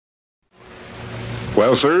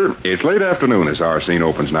Well, sir, it's late afternoon as our scene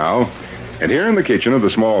opens now. And here in the kitchen of the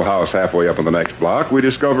small house halfway up on the next block, we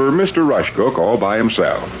discover Mr. Rushcook all by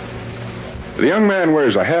himself. The young man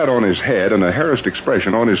wears a hat on his head and a harassed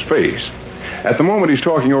expression on his face. At the moment, he's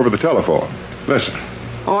talking over the telephone. Listen.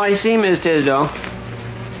 Oh, I see, Miss Tisdale.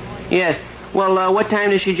 Yes. Well, what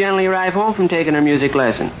time does she generally arrive home from taking her music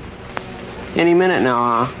lesson? Any minute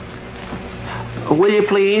now, huh? Will you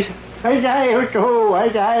please? Hi-di, hooch-a-hoo,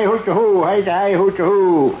 hi-di, hooch-a-hoo, hi-di,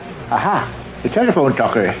 hooch-a-hoo. Aha, the telephone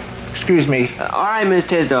talker. Excuse me. All right, Miss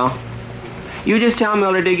Tisdale. You just tell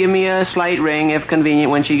Mildred to give me a slight ring, if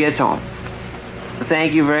convenient, when she gets home.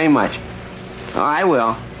 Thank you very much. Oh, I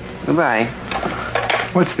will. Goodbye.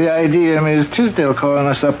 What's the idea, Miss Tisdale, calling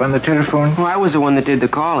us up on the telephone? Well, I was the one that did the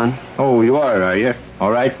calling. Oh, you are you?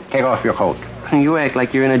 All right, take off your coat. You act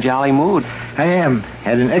like you're in a jolly mood. I am.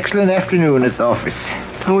 Had an excellent afternoon at the office.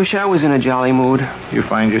 I wish I was in a jolly mood. You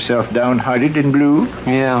find yourself downhearted and blue?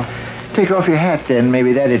 Yeah. Take off your hat, then.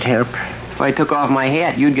 Maybe that'd help. If I took off my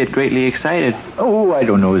hat, you'd get greatly excited. Oh, I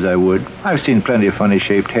don't know as I would. I've seen plenty of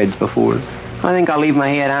funny-shaped heads before. I think I'll leave my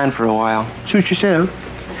hat on for a while. Suit yourself.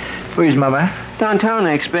 Where's Mama? Downtown,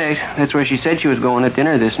 I expect. That's where she said she was going at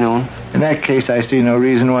dinner this noon. In that case, I see no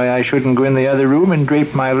reason why I shouldn't go in the other room and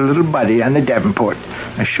drape my little body on the Davenport.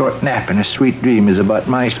 A short nap and a sweet dream is about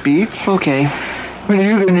my speed. Okay. What are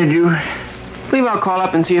you going to do? I believe I'll call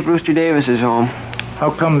up and see if Brewster Davis is home. How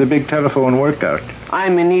come the big telephone workout?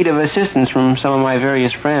 I'm in need of assistance from some of my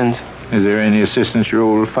various friends. Is there any assistance your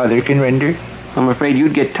old father can render? I'm afraid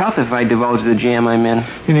you'd get tough if I divulged the jam I'm in.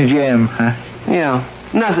 In a jam, huh? Yeah.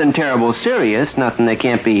 Nothing terrible serious. Nothing that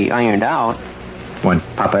can't be ironed out. Want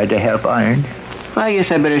Papa to help iron? I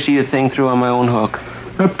guess I better see the thing through on my own hook.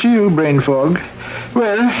 Up to you, brain fog.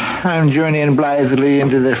 Well, I'm journeying blithely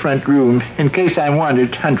into the front room. In case I'm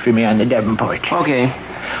wanted, hunt for me on the Davenport. Okay.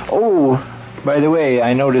 Oh, by the way,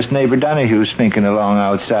 I noticed neighbor Donahue slinking along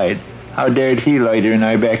outside. How dared he loiter in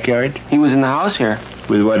our backyard? He was in the house here.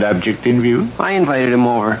 With what object in view? I invited him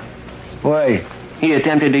over. Why? He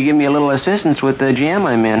attempted to give me a little assistance with the jam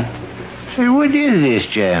I'm in. Say, what is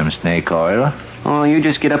this jam, Snake Oil? Oh, you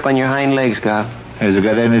just get up on your hind legs, Gov. Has it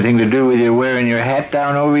got anything to do with you wearing your hat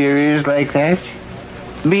down over your ears like that?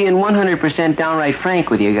 Being 100% downright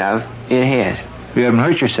frank with you, Gov, it has. You haven't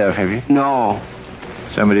hurt yourself, have you? No.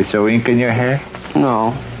 Somebody throw ink in your hair?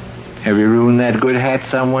 No. Have you ruined that good hat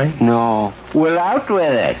some way? No. Well, out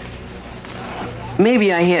with it.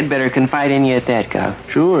 Maybe I had better confide in you at that, Gov.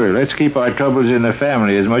 Sure, let's keep our troubles in the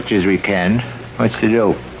family as much as we can. What's the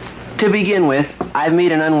dope? To begin with, I've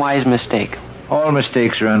made an unwise mistake. All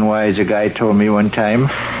mistakes are unwise, a guy told me one time.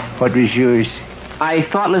 What was yours? I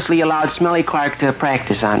thoughtlessly allowed Smelly Clark to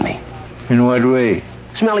practice on me. In what way?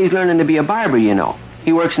 Smelly's learning to be a barber, you know.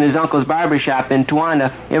 He works in his uncle's barber shop in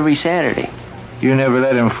Towanda every Saturday. You never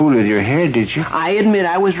let him fool with your hair, did you? I admit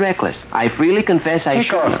I was reckless. I freely confess I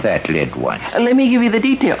Take off that lid once. Let me give you the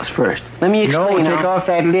details first. Let me explain No, take off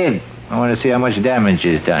that lid. I want to see how much damage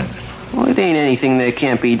is done. Well, it ain't anything that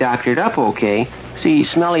can't be doctored up okay. See,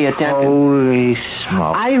 Smelly attempted... Holy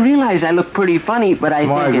smoke. I realize I look pretty funny, but I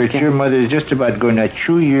Margaret, think your mother's just about going to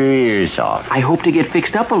chew your ears off. I hope to get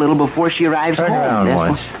fixed up a little before she arrives Turn home. around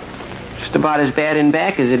once. Just about as bad in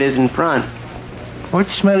back as it is in front.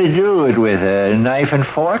 What'd Smelly do it with, a knife and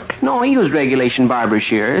fork? No, he used regulation barber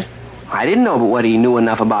shears. I didn't know but what he knew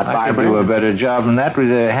enough about I barbering. could do a better job than that with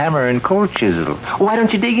a hammer and cold chisel. Why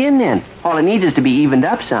don't you dig in then? All it needs is to be evened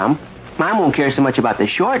up some. Mom won't care so much about the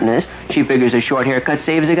shortness. She figures a short haircut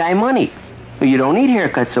saves a guy money. Well, you don't need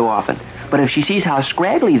haircuts so often. But if she sees how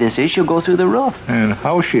scraggly this is, she'll go through the roof. And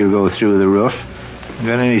how she'll go through the roof?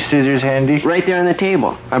 Got any scissors handy? Right there on the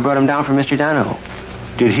table. I brought them down for Mr. Donahoe.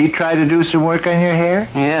 Did he try to do some work on your hair?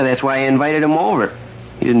 Yeah, that's why I invited him over.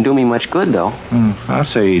 He didn't do me much good, though. I'll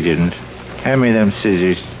say he didn't. Hand me them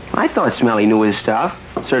scissors. I thought Smelly knew his stuff.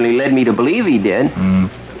 Certainly led me to believe he did.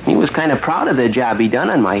 He was kind of proud of the job he done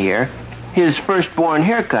on my hair. His firstborn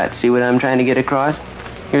haircut. See what I'm trying to get across?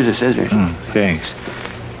 Here's the scissors. Thanks.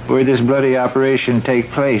 Where'd this bloody operation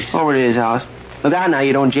take place? Over to his house. Look out now,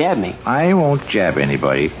 you don't jab me. I won't jab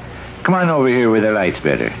anybody. Come on over here where the light's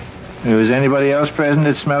better. Was anybody else present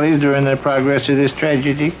at Smelly's during the progress of this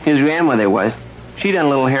tragedy? His grandmother was. She done a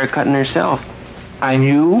little haircutting herself. On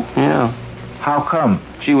you? Yeah. How come?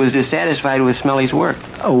 She was dissatisfied with Smelly's work.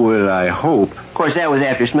 Oh, well, I hope. Of course, that was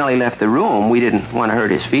after Smelly left the room. We didn't want to hurt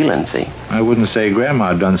his feelings, see? I wouldn't say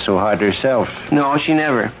Grandma done so hard herself. No, she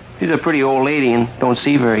never. She's a pretty old lady and don't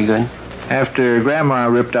see very good. After Grandma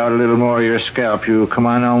ripped out a little more of your scalp, you come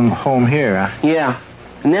on home here, huh? Yeah.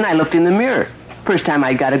 And then I looked in the mirror. First time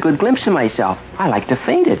I got a good glimpse of myself. I like to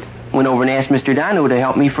fainted. Went over and asked Mr. Donahoe to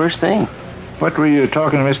help me first thing. What were you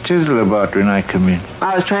talking to Miss Tisdale about when I come in?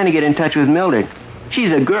 I was trying to get in touch with Mildred.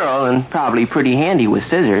 She's a girl and probably pretty handy with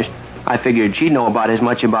scissors. I figured she'd know about as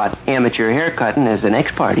much about amateur haircutting as the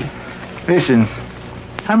next party. Listen,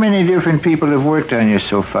 how many different people have worked on you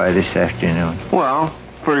so far this afternoon? Well,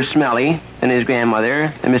 first Smelly, then his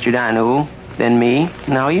grandmother, then Mr. Donahue, then me,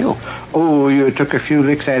 now you. Oh, you took a few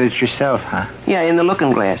licks at it yourself, huh? Yeah, in the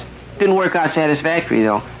looking glass. Didn't work out satisfactory,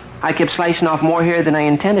 though. I kept slicing off more hair than I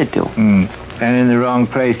intended to. And in the wrong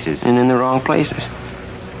places. And in the wrong places.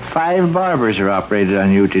 5 barbers are operated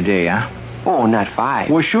on you today, huh? Oh, not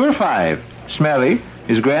 5. Well, sure 5. Smelly,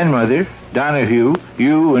 his grandmother, Donahue,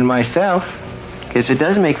 you, and myself. Guess it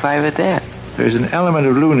does make 5 at that. There's an element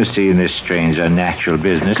of lunacy in this strange, unnatural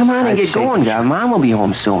business. Come on and I'd get say. going, Gov. Mom will be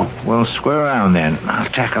home soon. Well, square around then. I'll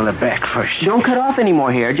tackle the back first. Don't cut off any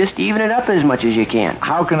more hair. Just even it up as much as you can.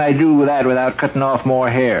 How can I do that without cutting off more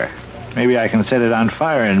hair? Maybe I can set it on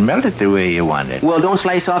fire and melt it the way you want it. Well, don't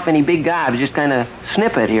slice off any big gobs. Just kind of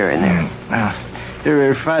snip it here and there. Well, there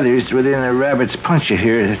are fathers within a rabbit's puncher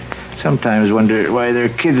here that sometimes wonder why their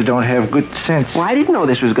kids don't have good sense. Well, I didn't know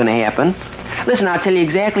this was going to happen. Listen, I'll tell you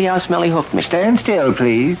exactly how Smelly hooked me. Stand still,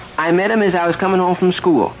 please. I met him as I was coming home from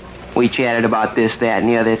school. We chatted about this, that, and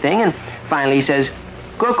the other thing, and finally he says,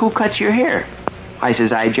 "Cook, who cuts your hair?" I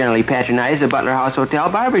says, "I generally patronize the Butler House Hotel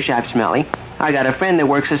barbershop, Smelly. I got a friend that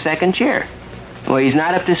works a second chair." "Well, he's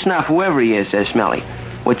not up to snuff, whoever he is," says Smelly.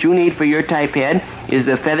 "What you need for your type head is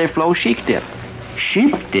the Feather Flow Chic Dip."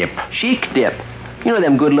 Sheep dip? Chic Dip. You know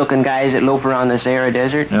them good-looking guys that loaf around the Sahara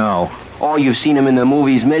Desert? No. Oh, you've seen them in the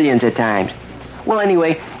movies millions of times. Well,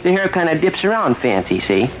 anyway, the hair kind of dips around fancy,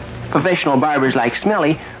 see? Professional barbers like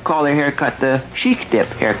Smelly call their haircut the Chic Dip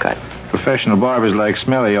haircut. Professional barbers like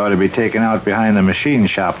Smelly ought to be taken out behind the machine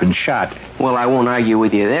shop and shot. Well, I won't argue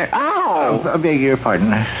with you there. Ow! I beg your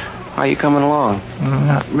pardon. How you coming along?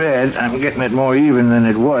 Not bad. I'm getting it more even than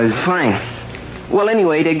it was. Fine. Well,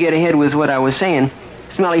 anyway, to get ahead with what I was saying,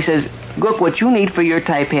 Smelly says, "Look, what you need for your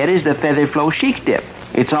type head is the Feather Flow Chic Dip.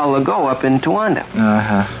 It's all the go up in Towanda."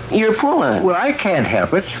 Uh-huh. You're pulling. Well, I can't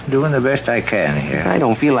help it. Doing the best I can here. I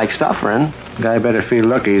don't feel like suffering. Guy better feel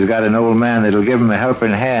lucky he's got an old man that'll give him a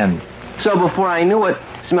helping hand. So before I knew it,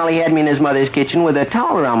 Smelly had me in his mother's kitchen with a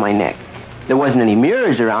towel around my neck. There wasn't any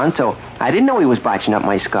mirrors around, so I didn't know he was botching up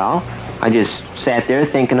my skull. I just sat there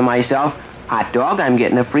thinking to myself, hot dog, I'm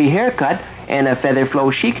getting a free haircut and a Feather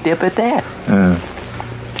Flow Chic Dip at that.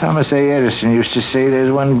 Thomas A. Edison used to say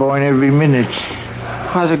there's one born every minute.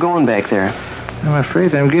 How's it going back there? I'm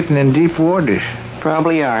afraid I'm getting in deep waters.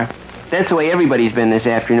 Probably are. That's the way everybody's been this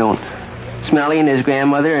afternoon. Smelly and his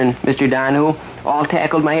grandmother and Mr. Donahue all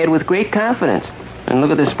tackled my head with great confidence. And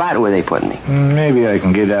look at the spot where they put me. Maybe I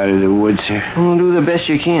can get out of the woods here. Well, do the best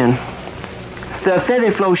you can. The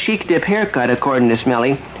Feather Flow Chic Dip haircut, according to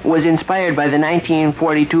Smelly, was inspired by the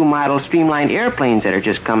 1942 model streamlined airplanes that are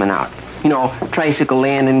just coming out. You know, tricycle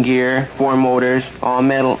landing gear, 4 motors, all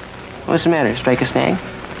metal. What's the matter? Strike a snag?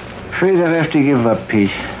 Afraid I'll have to give up,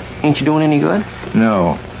 Pete. Ain't you doing any good?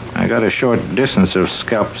 No. I got a short distance of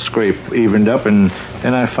scalp scrape evened up, and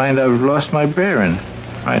then I find I've lost my bearing.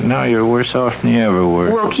 Right now, you're worse off than you ever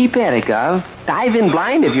were. Well, keep at it, Gov. Dive in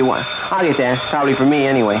blind if you want. I'll get that. Probably for me,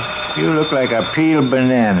 anyway. You look like a peeled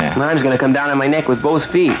banana. Mine's going to come down on my neck with both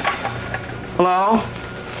feet. Hello?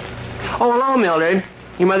 Oh, hello, Mildred.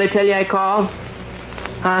 Your mother tell you I called?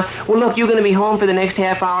 Huh? Well, look, you going to be home for the next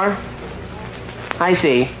half hour? I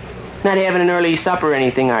see. Not having an early supper or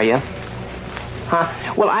anything, are you?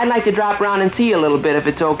 Huh? Well, I'd like to drop around and see you a little bit if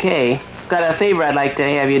it's okay. Got a favor I'd like to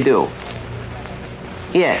have you do.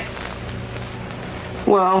 Yes.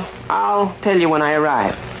 Well, I'll tell you when I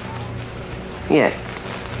arrive. Yes.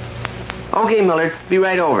 Okay, Mildred. Be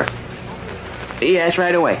right over. Yes,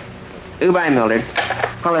 right away. Goodbye, Mildred.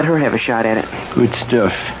 I'll let her have a shot at it. Good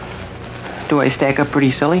stuff. Do I stack up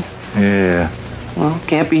pretty silly? Yeah. Well,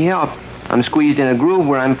 can't be helped. I'm squeezed in a groove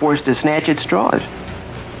where I'm forced to snatch at straws.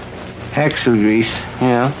 Axle grease.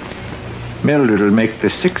 Yeah? Mildred'll make the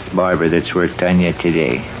 6th barber that's worked on you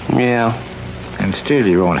today. Yeah. And still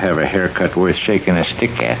you won't have a haircut worth shaking a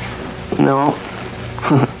stick at. No.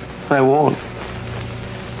 I won't.